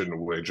stretch it in the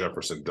way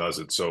Jefferson does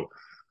it. So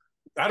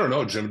I don't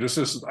know, Jim.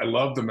 I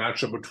love the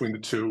matchup between the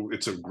two.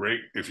 It's a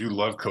great, if you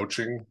love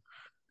coaching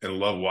and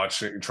love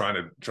watching,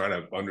 trying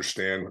to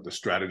understand the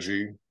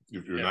strategy.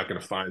 You're not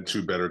going to find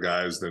 2 better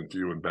guys than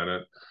you and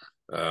Bennett.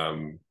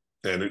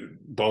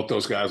 Both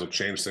those guys will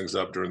change things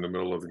up during the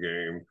middle of the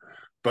game.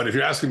 But if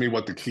you're asking me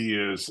what the key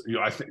is,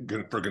 I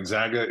think for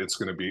Gonzaga, it's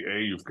going to be,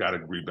 you've got to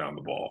rebound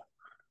the ball.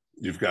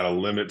 You've got to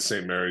limit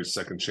St. Mary's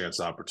second chance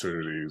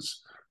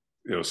opportunities.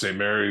 St.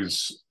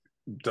 Mary's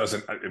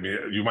doesn't,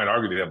 you might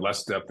argue they have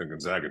less depth than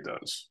Gonzaga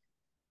does.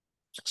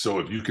 So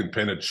if you can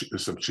pin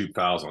some cheap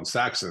fouls on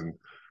Saxon,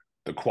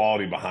 the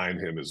quality behind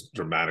him is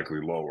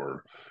dramatically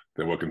lower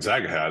than what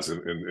Gonzaga has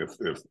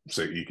if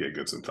say, Ike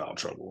gets in foul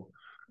trouble.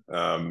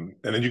 And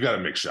then you got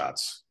to make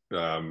shots.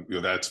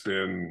 That's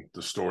been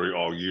the story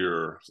all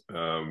year.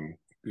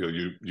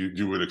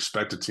 You would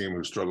expect a team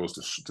who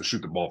struggles to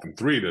shoot the ball from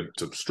 3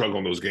 to struggle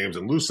in those games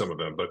and lose some of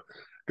them. But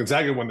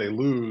Gonzaga, when they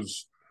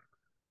lose,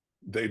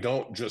 they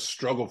don't just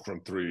struggle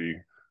from 3.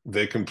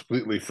 They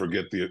completely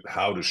forget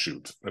how to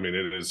shoot. I mean,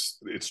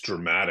 it's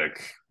dramatic.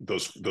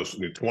 Those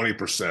 20%,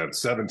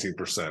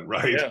 17%,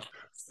 right? Yeah.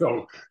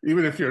 So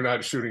even if you're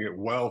not shooting it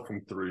well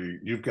from 3,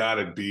 you've got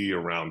to be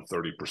around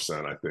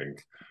 30%, I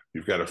think.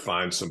 You've got to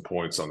find some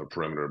points on the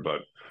perimeter, but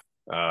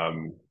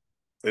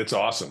it's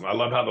awesome. I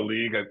love how the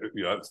league,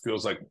 it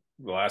feels like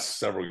the last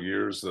several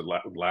years, the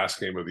last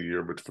game of the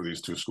year, but for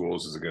these two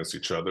schools is against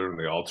each other, and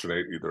they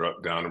alternate either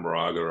up down in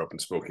Moraga or up in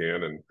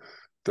Spokane, and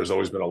there's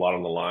always been a lot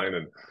on the line.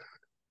 And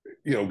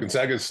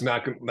Gonzaga is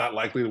not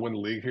likely to win the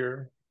league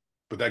here,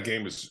 but that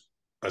game is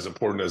as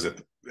important as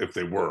if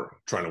they were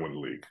trying to win the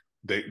league.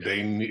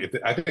 They need.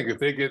 I think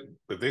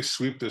if they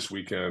sweep this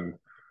weekend,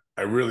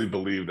 I really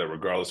believe that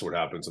regardless of what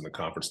happens in the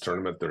conference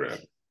tournament, they're in.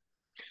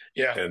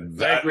 Yeah, and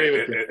I agree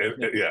with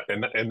you.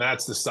 And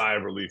that's the sigh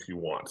of relief you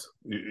want.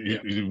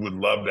 You would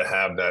love to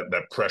have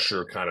that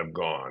pressure kind of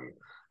gone.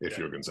 if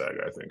you're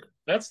Gonzaga, I think.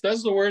 That's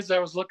the words I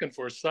was looking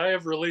for. Sigh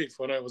of relief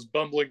when I was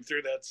bumbling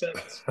through that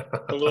sentence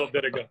a little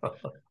bit ago.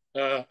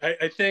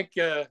 I think,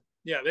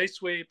 they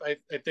sweep. I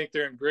think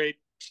they're in great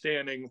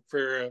standing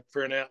for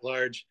an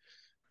at-large.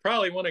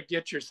 Probably want to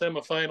get your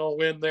semifinal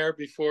win there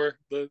before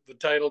the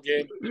title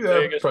game in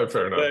Vegas.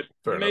 Fair enough.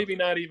 But maybe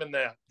not even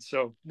that.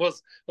 So we'll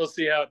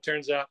see how it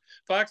turns out.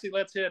 Foxy,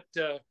 let's hit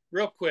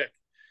real quick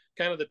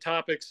kind of the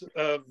topics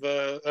of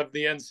the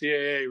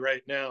NCAA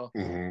right now.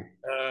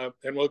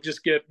 And we'll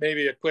just get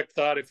maybe a quick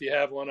thought if you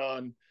have one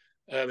on.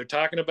 They're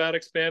talking about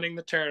expanding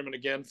the tournament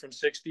again from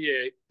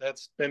 68.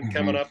 That's been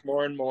coming up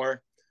more and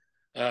more.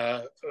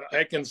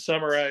 I can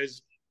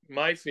summarize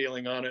my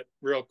feeling on it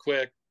real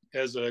quick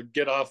as a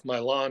get off my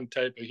lawn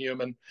type of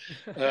human.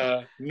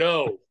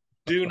 No,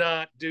 do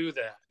not do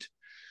that.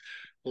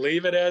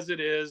 Leave it as it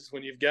is.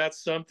 When you've got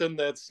something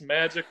that's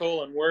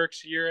magical and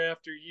works year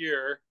after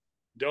year,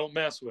 don't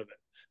mess with it.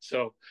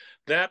 So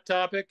that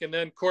topic, and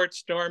then court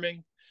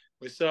storming.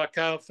 We saw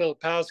Kyle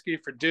Filipowski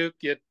for Duke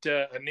get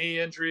a knee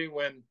injury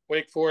when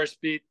Wake Forest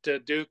beat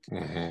Duke.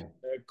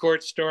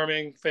 Court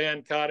storming,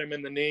 fan caught him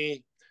in the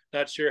knee.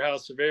 Not sure how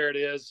severe it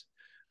is.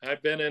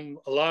 I've been in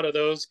a lot of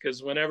those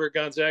because whenever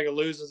Gonzaga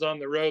loses on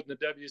the road in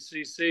the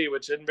WCC,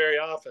 which isn't very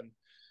often,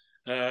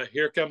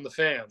 here come the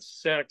fans.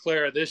 Santa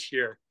Clara this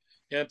year,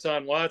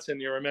 Anton Watson,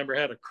 you remember,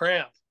 had a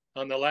cramp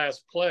on the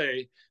last play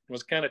and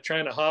was kind of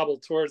trying to hobble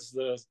towards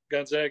the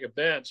Gonzaga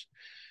bench.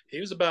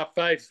 He was about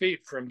 5 feet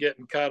from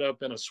getting caught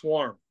up in a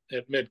swarm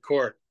at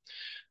midcourt.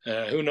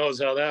 Who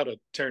knows how that would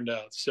turned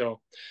out. So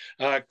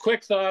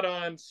quick thought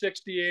on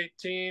 68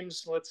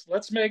 teams.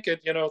 Let's make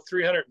it,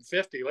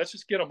 350. Let's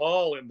just get them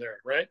all in there,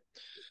 right?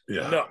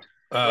 Yeah. No.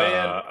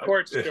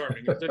 Court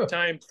storming. Is it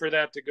time for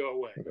that to go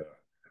away? Yeah.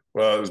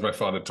 Well, as my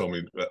father told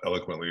me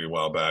eloquently a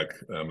while back,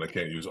 I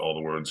can't use all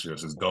the words. He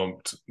says,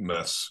 don't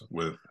mess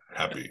with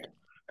happy.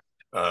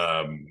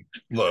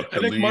 Look, I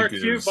think Mark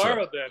Few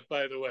borrowed that,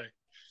 by the way.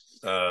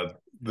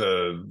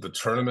 The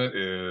tournament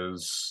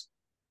is,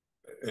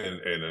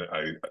 and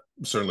I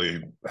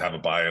certainly have a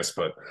bias,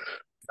 but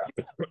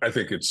I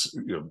think it's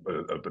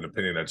an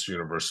opinion that's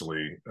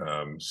universally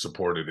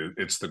supported.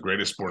 It's the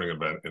greatest sporting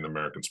event in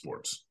American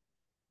sports.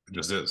 It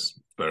just is. It's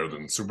better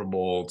than Super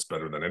Bowl. It's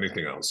better than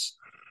anything else.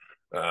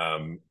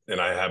 And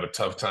I have a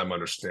tough time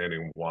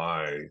understanding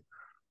why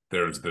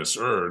there's this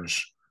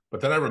urge.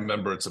 But then I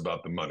remember it's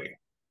about the money.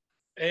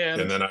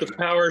 And then the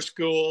power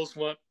schools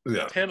want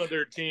 10 of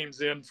their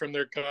teams in from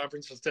their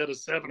conference instead of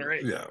 7 or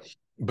 8. Yeah.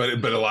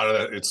 But a lot of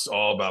that, it's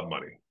all about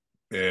money.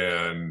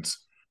 And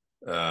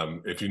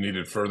if you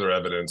needed further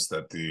evidence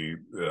that the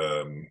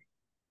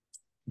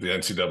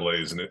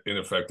NCAA is an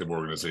ineffective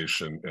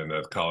organization and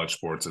that college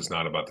sports is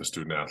not about the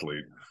student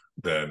athlete,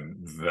 then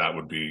that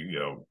would be,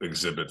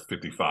 exhibit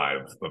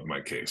 55 of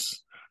my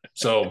case.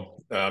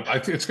 So I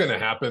think it's going to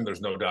happen.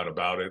 There's no doubt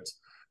about it.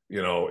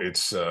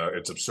 It's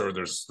absurd.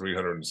 There's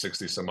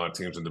 360 some odd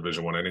teams in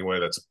Division I anyway.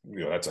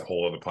 That's a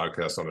whole other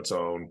podcast on its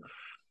own.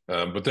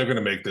 But they're going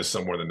to make this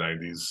somewhere in the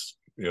 90s,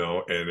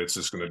 and it's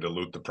just going to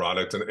dilute the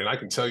product. And I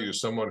can tell you,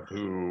 someone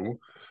who,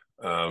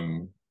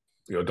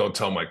 don't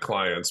tell my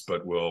clients,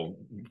 but will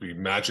be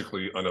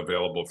magically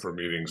unavailable for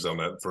meetings on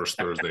that first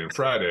Thursday and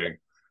Friday,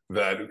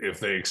 that if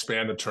they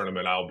expand the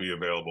tournament, I'll be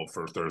available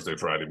for Thursday,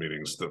 Friday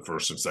meetings, the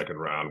first and second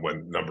round,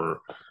 when the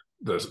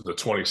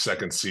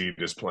 22nd seed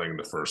is playing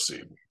the first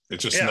seed.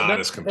 It's just not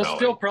as compelling. They'll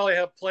still probably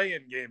have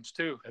play-in games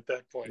too at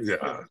that point.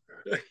 Yeah.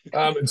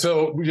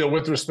 So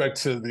with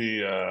respect to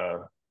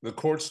the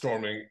court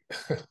storming,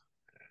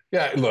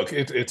 yeah, look,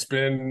 it's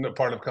been a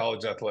part of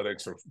college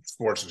athletics or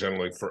sports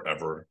generally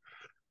forever.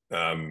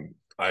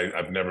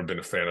 I've never been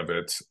a fan of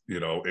it.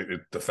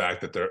 The fact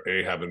that there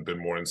haven't been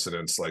more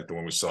incidents like the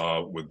one we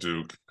saw with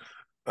Duke,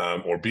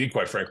 or B,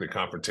 quite frankly,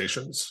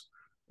 confrontations.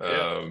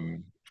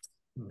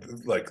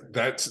 Like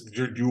that's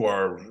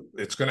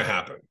it's going to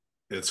happen.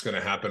 It's going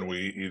to happen.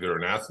 Either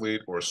an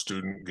athlete or a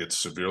student gets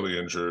severely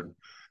injured.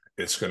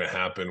 It's going to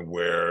happen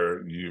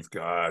where you've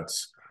got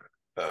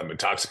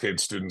intoxicated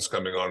students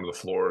coming onto the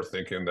floor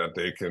thinking that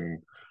they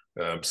can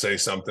say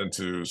something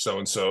to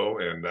so-and-so,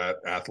 and that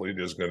athlete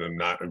is going to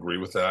not agree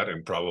with that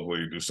and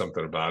probably do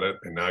something about it.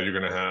 And now you're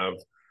going to have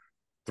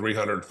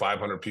 300,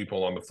 500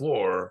 people on the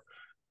floor,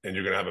 and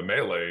you're going to have a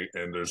melee,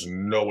 and there's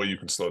no way you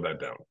can slow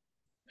that down.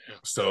 Yeah.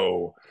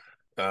 So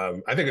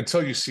I think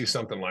until you see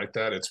something like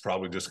that, it's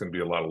probably just going to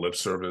be a lot of lip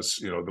service.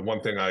 The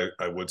one thing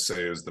I would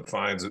say is the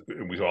fines,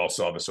 and we all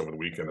saw this over the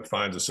weekend, the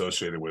fines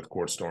associated with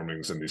court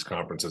stormings and these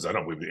conferences, I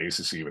don't believe the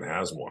ACC even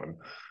has one.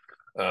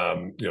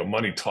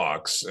 Money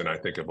talks, and I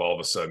think if all of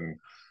a sudden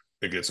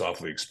it gets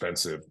awfully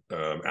expensive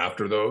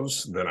after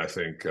those, then I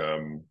think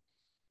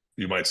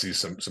you might see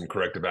some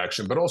corrective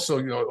action. But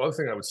also, the other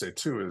thing I would say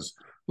too is,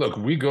 look,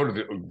 we go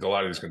to a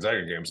lot of these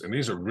Gonzaga games, and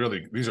these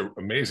are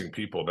amazing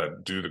people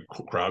that do the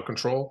crowd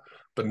control,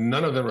 but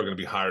none of them are going to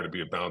be hired to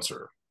be a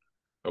bouncer.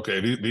 Okay,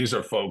 these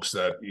are folks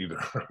that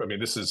either,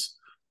 this is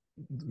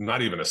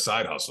not even a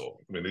side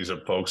hustle. These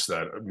are folks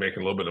that are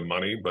making a little bit of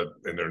money,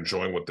 and they're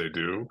enjoying what they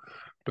do.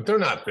 but they're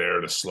not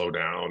there to slow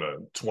down a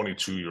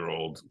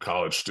 22-year-old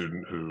college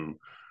student who,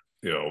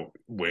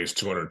 weighs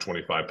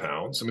 225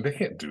 pounds. I mean, they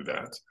can't do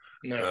that.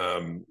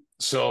 No.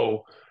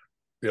 So,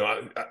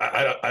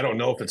 I don't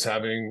know if it's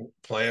having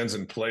plans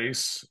in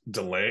place,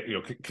 delay,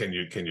 can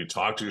you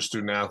talk to your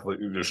student athlete,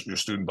 your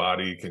student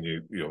body? Can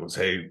you,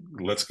 hey,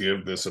 let's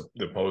give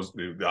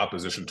the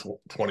opposition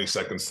 20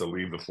 seconds to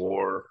leave the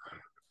floor?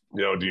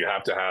 Do you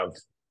have to have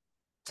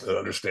an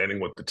understanding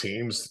with the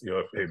teams?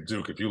 Hey,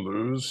 Duke, if you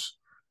lose,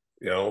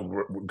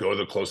 go to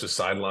the closest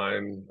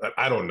sideline.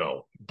 I don't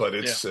know, but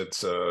it's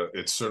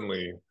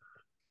certainly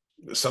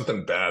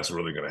something bad's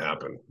really going to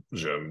happen,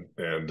 Jim.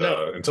 And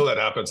until that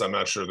happens, I'm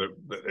not sure that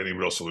any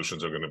real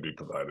solutions are going to be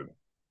provided.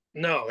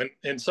 No,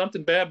 and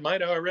something bad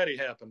might already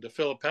happen to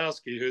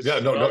Filipowski, who's no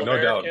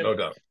doubt,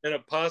 and a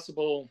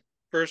possible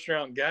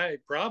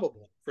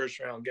probable first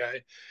round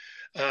guy.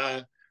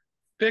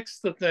 Fix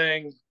the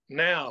thing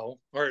now,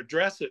 or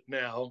address it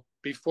now,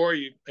 before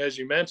you, as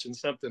you mentioned,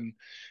 something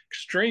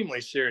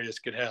extremely serious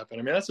could happen.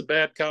 I mean, that's a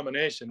bad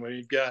combination when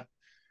you've got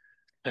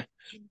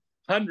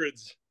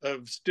hundreds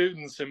of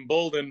students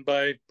emboldened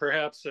by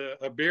perhaps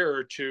a beer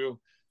or two,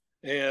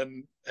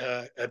 and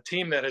a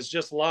team that has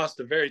just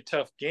lost a very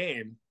tough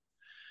game.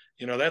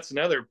 That's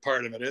another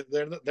part of it.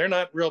 They're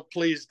not real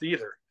pleased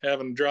either,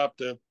 having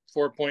dropped a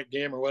 4-point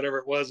game or whatever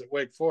it was at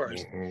Wake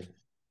Forest. Mm-hmm.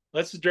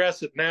 Let's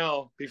address it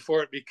now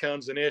before it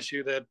becomes an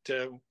issue that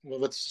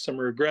with some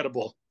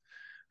regrettable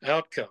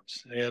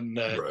outcomes. And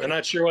right. I'm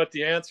not sure what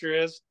the answer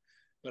is,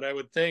 but I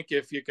would think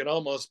if you could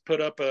almost put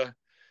up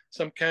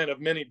some kind of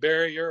mini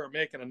barrier or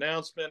make an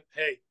announcement,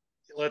 hey,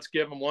 let's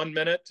give them 1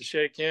 minute to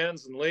shake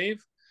hands and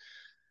leave,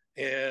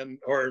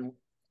 or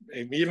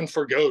even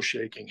forgo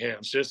shaking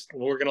hands. Just,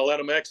 we're going to let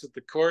them exit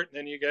the court, and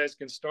then you guys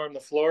can storm the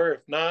floor.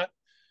 If not,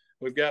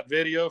 we've got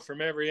video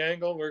from every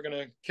angle. We're going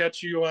to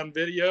catch you on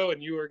video,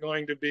 and you are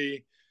going to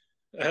be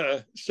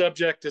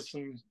subject to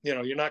some,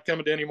 you're not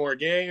coming to any more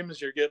games.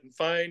 You're getting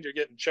fined. You're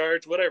getting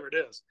charged, whatever it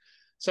is.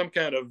 Some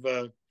kind of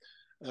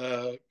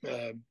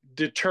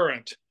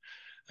deterrent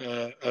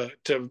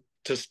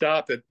to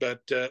stop it,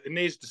 but it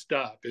needs to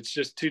stop. It's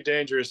just too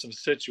dangerous of a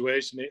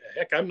situation.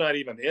 Heck, I'm not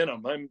even in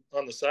them. I'm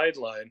on the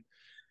sideline,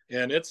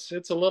 and it's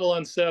a little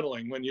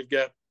unsettling when you've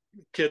got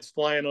kids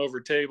flying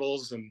over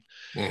tables and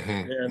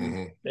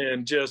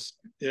just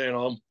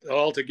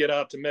all to get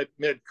out to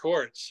mid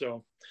court.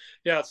 So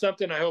yeah, it's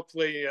something I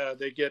hopefully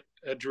they get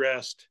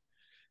addressed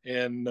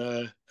in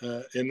the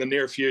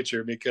near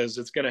future, because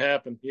it's going to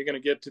happen. You're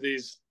going to get to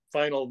these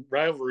final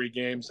rivalry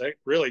games. That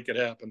really could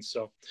happen.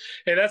 So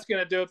hey, that's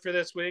going to do it for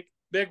this week.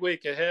 Big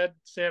week ahead.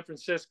 San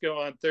Francisco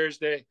on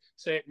Thursday,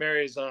 St.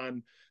 Mary's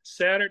on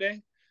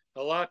Saturday.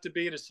 A lot to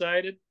be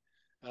decided.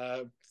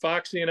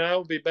 Foxy and I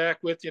will be back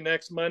with you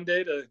next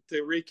Monday to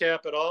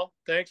recap it all.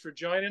 Thanks for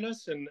joining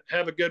us, and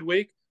have a good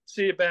week.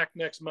 See you back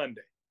next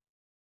Monday.